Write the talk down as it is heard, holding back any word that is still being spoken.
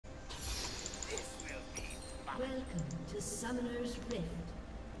Welcome to Summoner's Rift.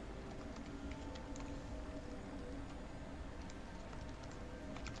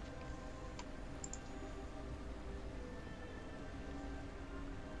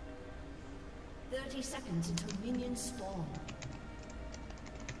 Seconds until minions spawn.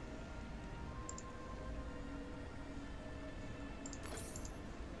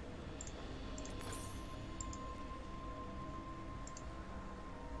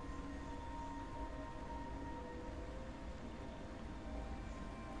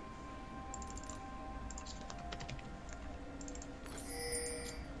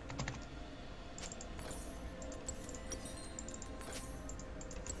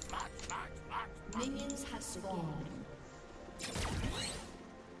 Minions have spawned. Here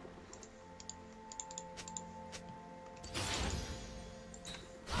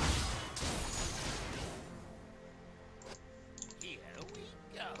we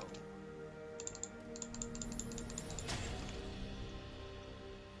go.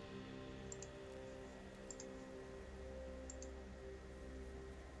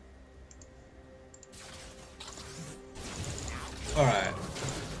 All right.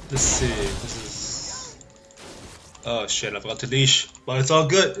 Let's see. This is. Oh shit! I forgot to leash, but it's all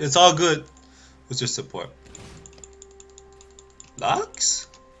good. It's all good. What's your support? Lux?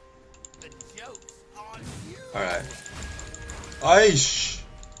 The joke's on you. All right. Aish.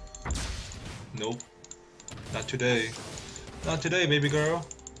 Nope. Not today. Not today, baby girl.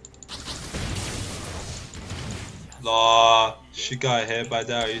 Law. She got hit by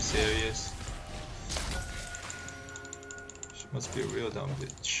that. Are you serious? She must be a real dumb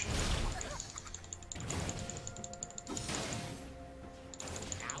bitch.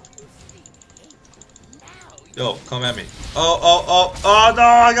 Yo, come at me. Oh no,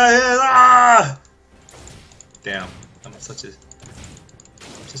 I got hit! Ah! Damn, I'm such a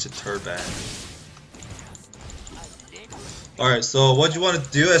turd bag. Alright, so what you want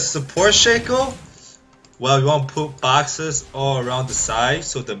to do as support, shaco? Well, you want to put boxes all around the side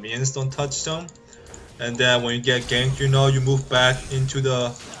so the minions don't touch them. And then when you get ganked, you know, you move back into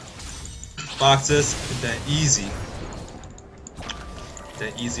the boxes and then easy.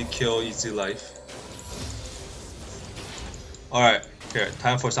 Then easy kill, easy life. Alright, here,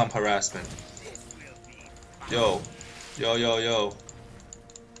 time for some harassment. Yo.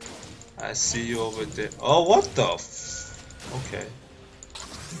 I see you over there. Oh, what the f... Okay.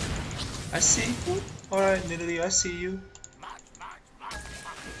 I see you. Alright, Nidalee, I see you.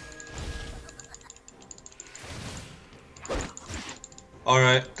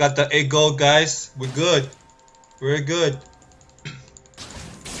 Alright, got the 8 gold, guys. We're good. We're good.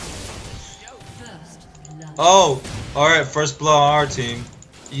 Oh! Alright, first blood on our team.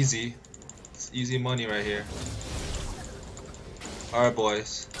 Easy. It's easy money right here. Alright,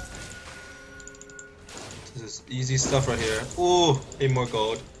 boys. This is easy stuff right here. Ooh, 8 more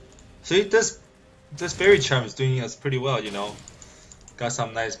gold. See, this berry charm is doing us pretty well, you know. Got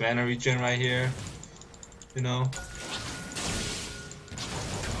some nice mana regen right here. You know.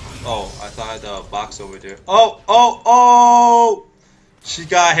 Oh, I thought I had a box over there. Oh! She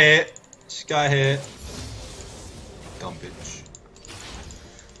got hit. She got hit. Dumb bitch.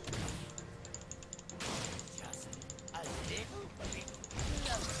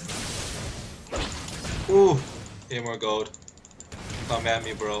 Ooh, 8 more gold. Come at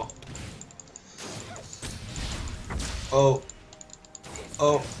me, bro. Oh,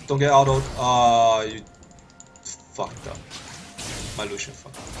 don't get autoed. Ah, you fucked up. My Lucian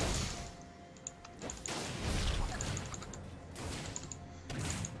fucked up.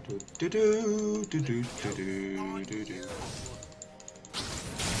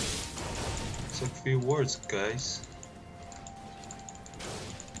 It's a few words, guys.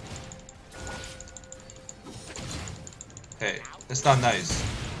 Hey, that's not nice.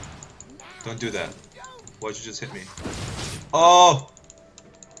 Don't do that. Why'd you just hit me? Oh!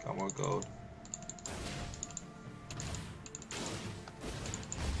 Got more gold.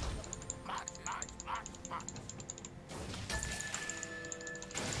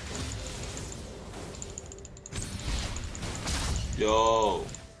 Yo,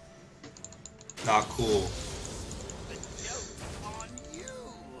 not cool.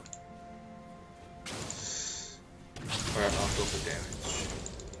 Alright, I'll go for damage.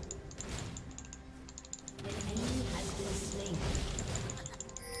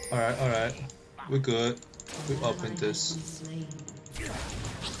 Alright. We're good. We're up in this.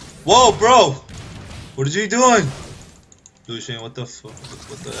 Whoa, bro! What are you doing? Lucian, what the fuck?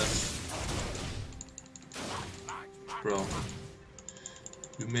 What the F? Bro.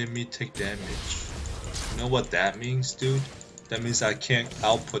 You made me take damage. You know what that means, dude? That means I can't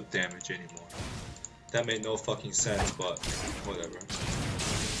output damage anymore. That made no fucking sense, but whatever.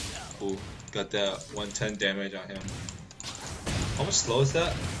 Ooh, got that 110 damage on him. How much slow is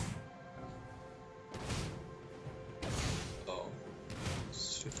that? Oh.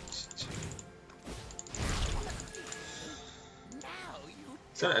 Is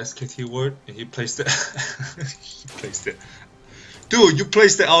that an SKT word? And he placed it. He placed it. Dude, you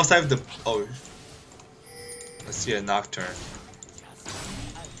placed it outside of the. Oh. Let's see a Nocturne.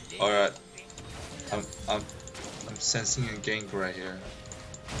 Alright. I'm sensing a gank right here.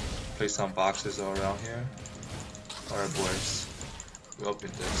 Place some boxes all around here. Alright, boys. We open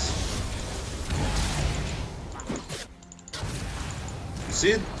this.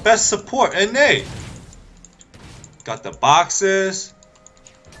 See? Best support, innate! Got the boxes.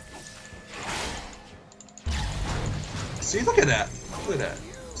 See, look at that. Look at that.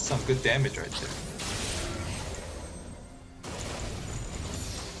 Some good damage right there.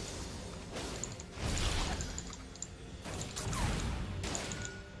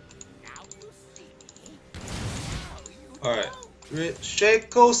 Alright.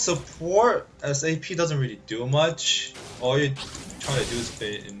 Shaco support as AP doesn't really do much. All you try to do is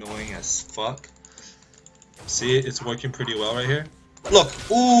be annoying as fuck. See, it's working pretty well right here. Look!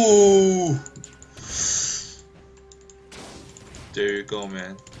 Ooh! There you go,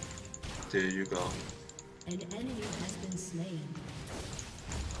 man. There you go. An enemy has been slain.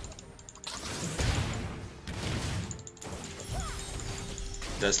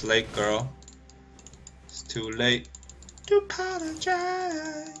 That's late, girl. It's too late to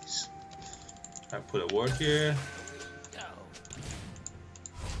apologize. I put a ward here.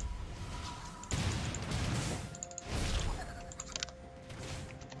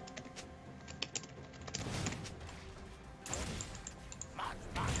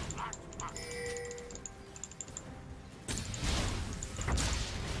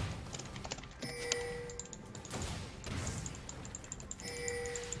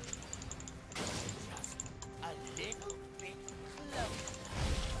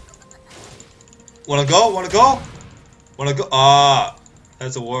 Wanna go? Wanna go? Wanna go? Ah,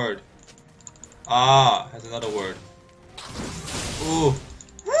 that's a word. Ah, that's another word. Ooh,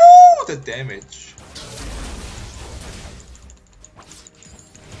 woo! The damage.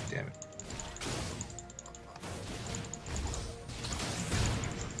 Damn it.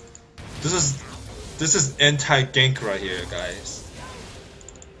 This is anti-gank right here, guys.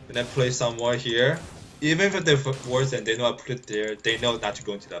 When I play some ward here, even if they're wards and they know I put it there, they know not to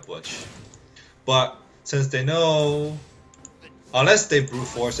go into that bush. But since they know, unless they brute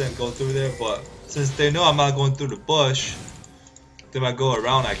force it and go through there, but since they know I'm not going through the bush, they might go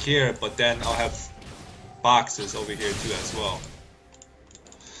around like here, but then I'll have boxes over here too as well.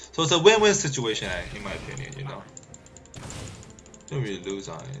 So it's a win-win situation in my opinion, you know. Don't really lose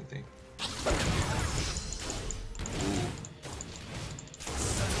on anything. Ooh.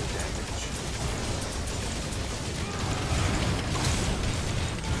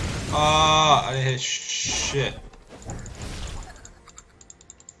 Ah, I didn't hit shit.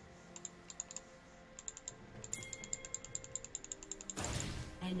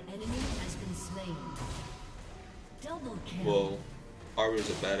 An enemy has been slain. Double kill. Whoa, Arbor's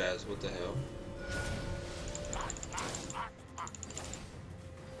a badass. What the hell?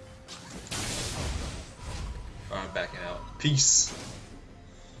 Alright, I'm backing out. Peace.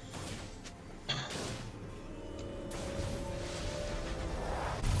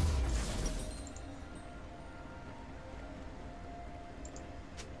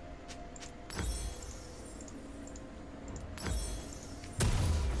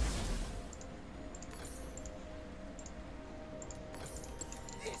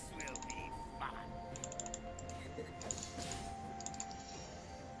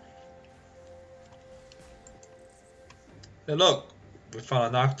 Hey look, we found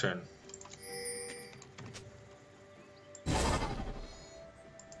a Nocturne. The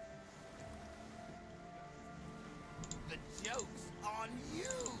joke's on you.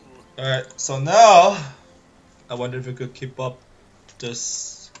 Alright, so now I wonder if we could keep up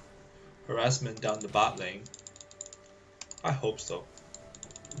this harassment down the bot lane. I hope so.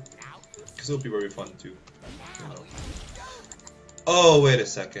 Because it'll be very fun too. You know. Oh, wait a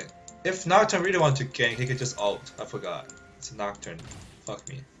second. If Nocturne really wants to gank, he could just ult. I forgot. It's a Nocturne. Fuck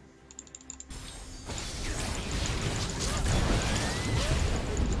me.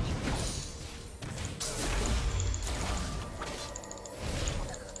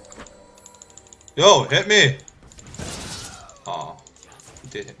 Yo, hit me! Oh, he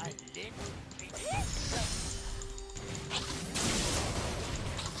did hit me.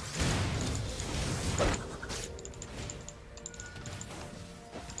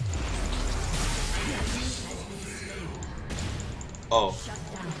 Oh, Shut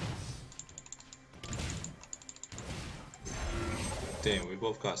down. dang, we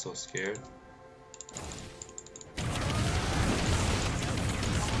both got so scared.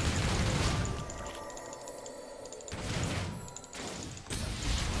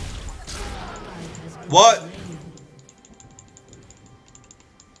 What?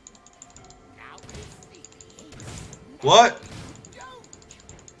 What?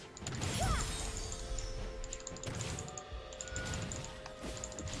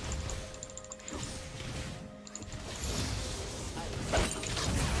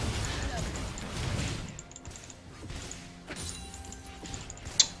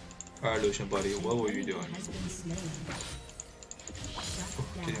 Alright, Lucian, buddy, what were you doing?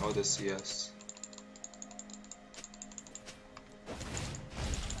 Getting all the CS.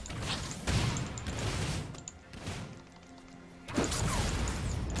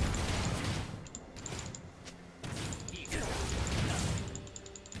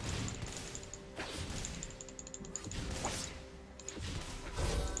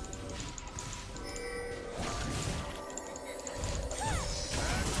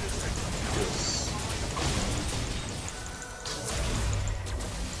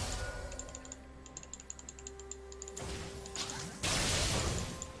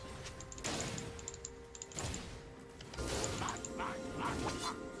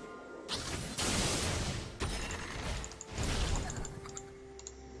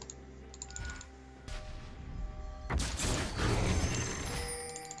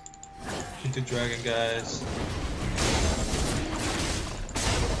 Shoot the dragon, guys.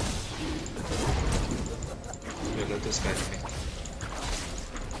 Wait, let this guy think.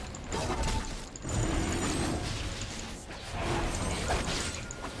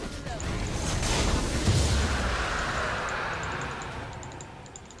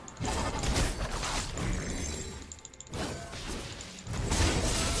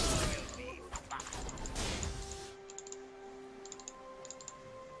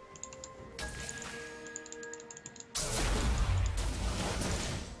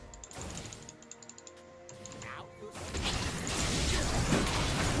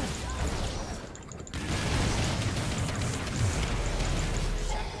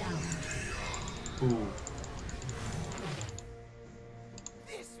 Ooh.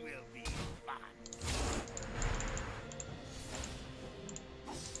 This will be fun.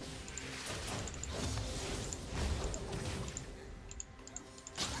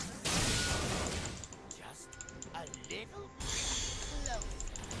 Just a little closer.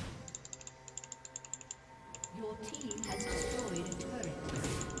 Your team has destroyed a turret.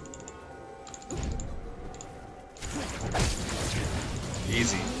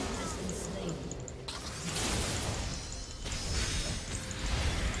 Easy. Has been slain.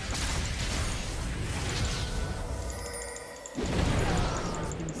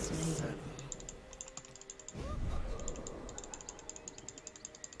 Has been slain.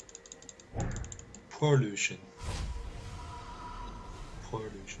 Poor Lucian. Poor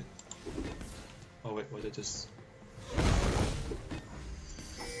Lucian. Oh wait, what did this?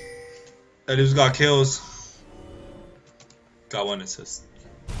 At least got kills. Got one assist.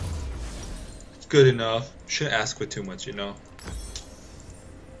 Good enough. Shouldn't ask for too much, you know.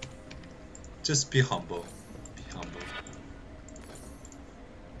 Just be humble. Be humble.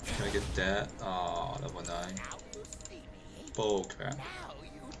 Can I get that? Oh, level 9. Now you see me. Bull crap. Now you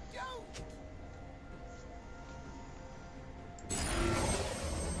don't.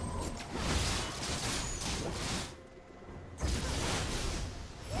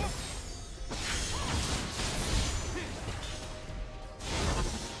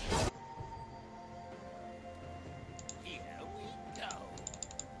 Here we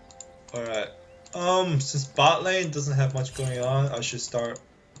go. Alright. Since bot lane doesn't have much going on, I should start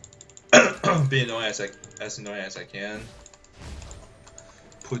being annoying as annoying as I can.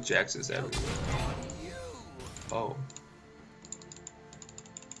 Put Jaxes everywhere. You. Oh.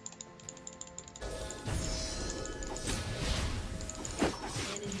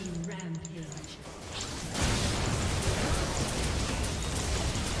 Enemy rampage.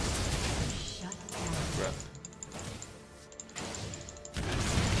 Shut down. Rep.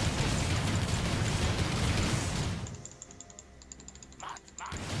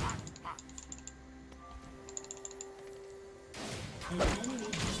 An enemy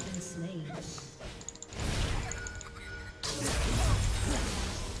has been slain.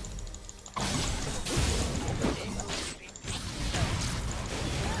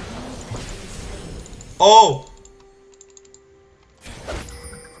 Oh!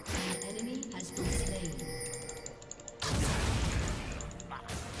 An enemy has been slain.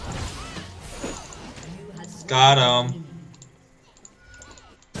 You have slain Got an him. enemy.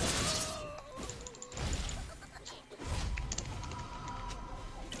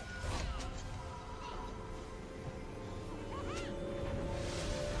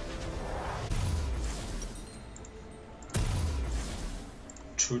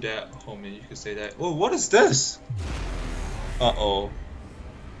 True that, homie. You could say that. Oh, what is this? Uh-oh.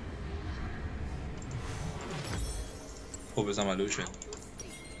 Hope it's not my Lucian.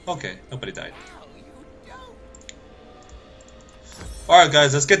 Okay, nobody died. Alright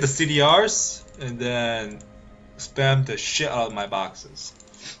guys, let's get the CDRs and then spam the shit out of my boxes.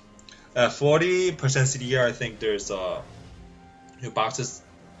 At 40% CDR, I think there's your boxes.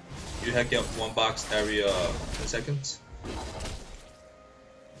 You have get one box every 10 seconds.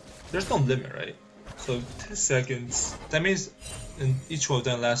 There's no limit, right? So 10 seconds. That means in each one of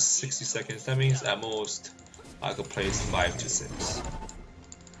them lasts 60 seconds. That means at most I could place 5 to 6.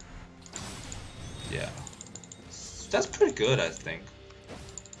 Yeah, that's pretty good, I think.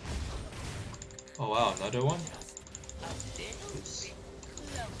 Oh wow, another one? Oops.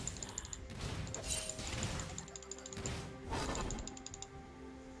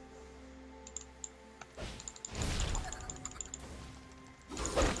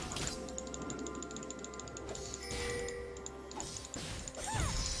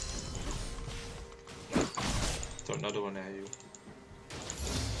 Throw another one at you.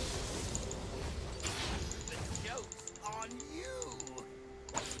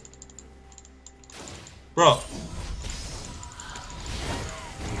 Bro.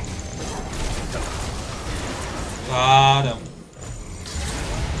 Got him.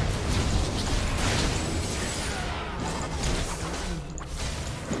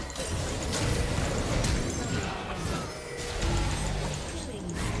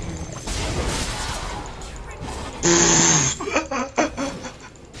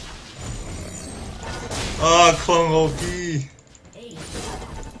 Ah, clone OP.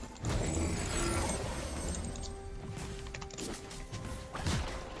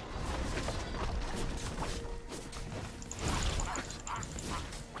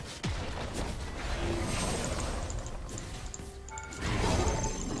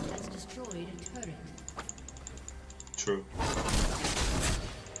 True.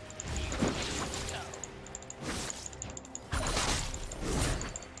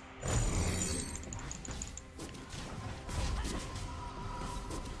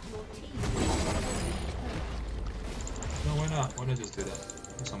 No, why not? Why not just do that?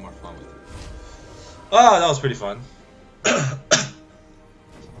 Have some more fun with it. Ah, that was pretty fun.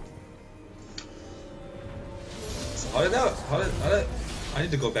 So how did that? I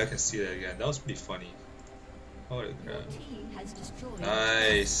need to go back and see that again. That was pretty funny. Holy crap.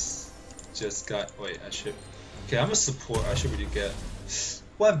 Nice. Just got. Wait, I should. Okay, I'm a support. I should really get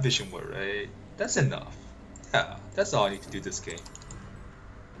one vision word, right? That's enough. Yeah, that's all I need to do this game.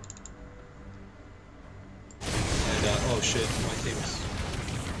 And oh shit, my team's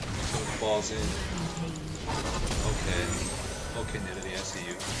falls in. Okay. Okay, Nidalee, I see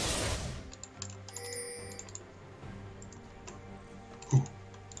you.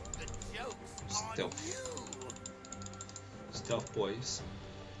 Stealth. Stealth boys.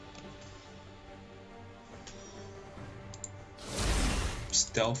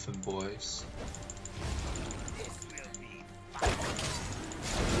 Stealthing boys.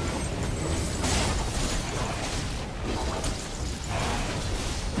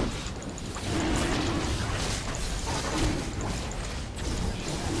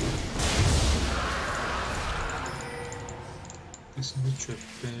 This is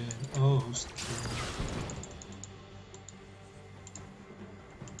tripping. Oh,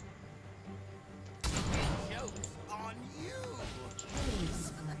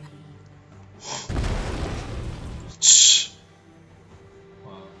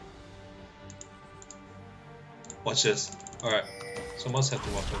 wow. Watch this. Alright. So I must have to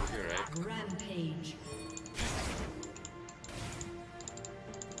walk over here, right? Rampage.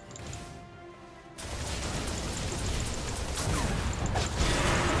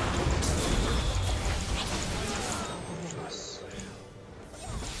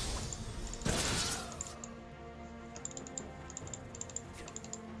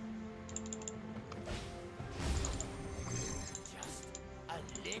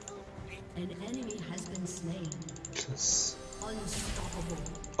 An enemy has been slain. Just... Unstoppable.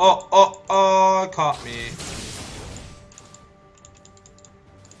 Oh, caught me.